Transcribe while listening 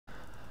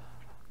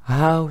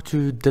How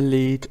to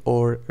delete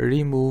or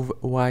remove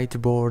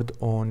whiteboard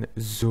on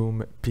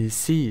Zoom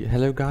PC.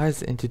 Hello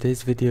guys, in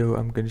today's video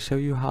I'm going to show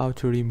you how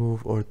to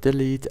remove or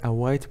delete a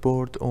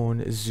whiteboard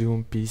on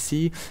Zoom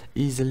PC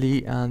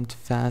easily and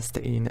fast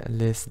in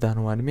less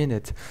than 1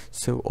 minute.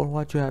 So all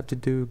what you have to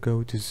do,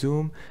 go to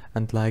Zoom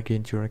and log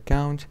into your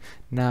account.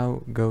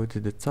 Now go to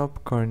the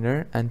top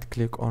corner and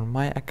click on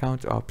my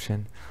account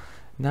option.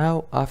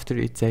 Now after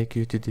it take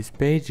you to this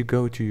page,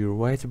 go to your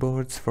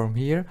whiteboards from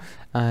here,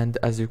 and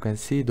as you can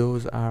see,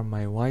 those are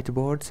my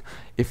whiteboards.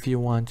 If you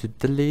want to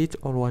delete,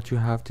 all what you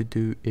have to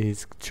do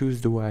is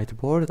choose the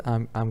whiteboard.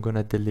 I'm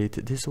gonna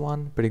delete this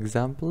one, for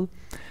example.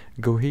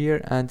 Go here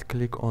and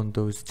click on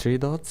those three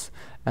dots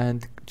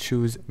and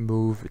choose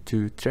move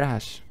to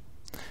trash.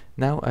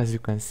 Now as you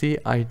can see,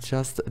 I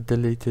just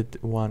deleted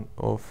one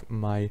of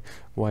my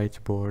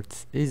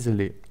whiteboards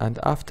easily, and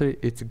after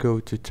it go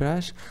to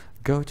trash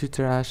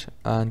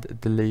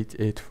and delete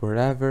it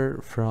forever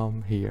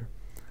from here.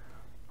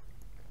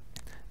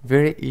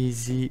 Very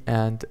easy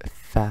and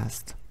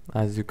fast,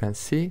 as you can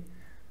see.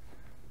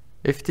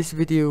 If this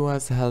video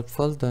was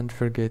helpful, don't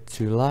forget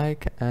to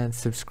like and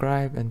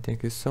subscribe, and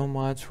thank you so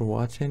much for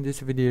watching this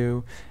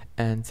video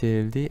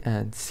until the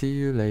end. See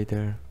you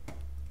later.